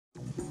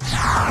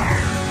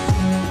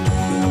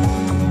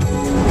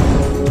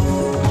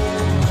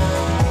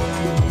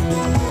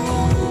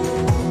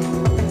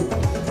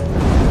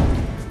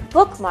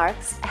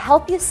Bookmarks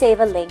help you save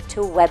a link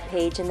to a web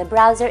page in the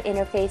browser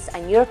interface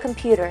on your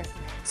computer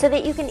so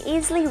that you can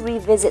easily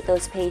revisit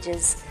those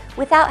pages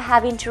without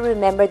having to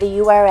remember the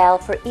URL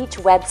for each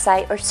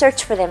website or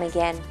search for them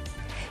again.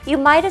 You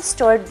might have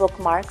stored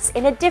bookmarks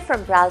in a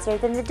different browser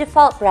than the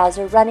default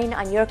browser running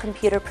on your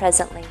computer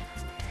presently.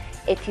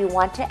 If you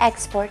want to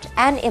export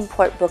and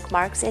import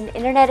bookmarks in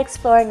Internet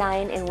Explorer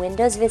 9 in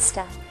Windows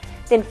Vista,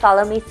 then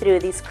follow me through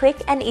these quick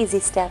and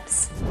easy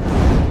steps.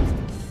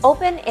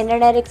 Open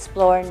Internet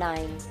Explorer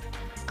 9.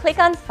 Click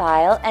on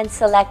File and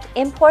select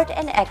Import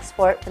and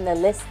Export from the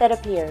list that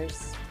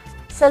appears.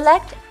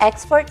 Select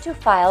Export to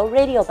File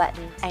radio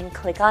button and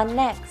click on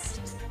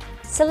Next.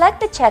 Select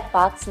the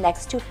checkbox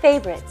next to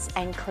Favorites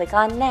and click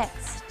on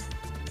Next.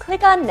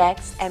 Click on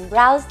Next and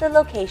browse the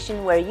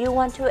location where you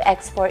want to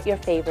export your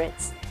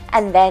favorites,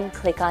 and then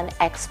click on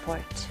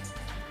Export.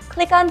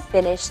 Click on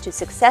Finish to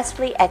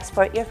successfully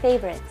export your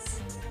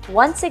favorites.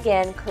 Once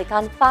again, click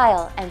on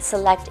File and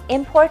select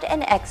Import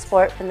and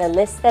Export from the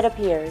list that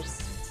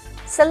appears.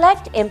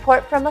 Select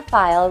Import from a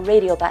File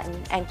radio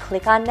button and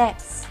click on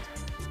Next.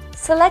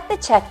 Select the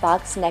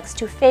checkbox next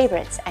to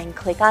Favorites and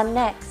click on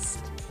Next,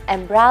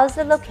 and browse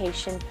the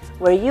location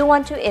where you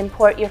want to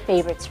import your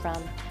favorites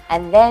from,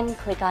 and then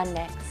click on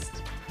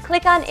Next.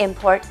 Click on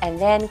Import and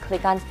then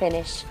click on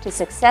Finish to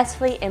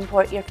successfully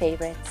import your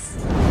favorites.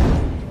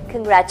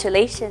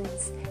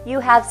 Congratulations! You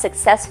have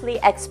successfully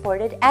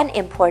exported and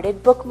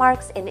imported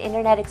bookmarks in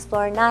Internet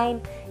Explorer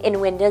 9 in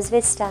Windows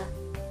Vista.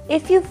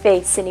 If you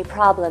face any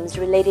problems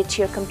related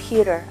to your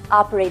computer,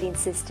 operating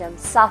system,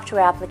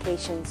 software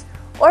applications,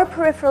 or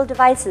peripheral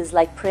devices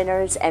like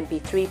printers,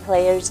 MP3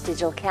 players,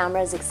 digital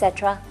cameras,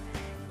 etc.,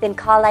 then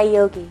call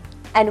iYogi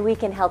and we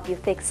can help you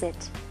fix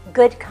it.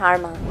 Good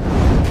karma!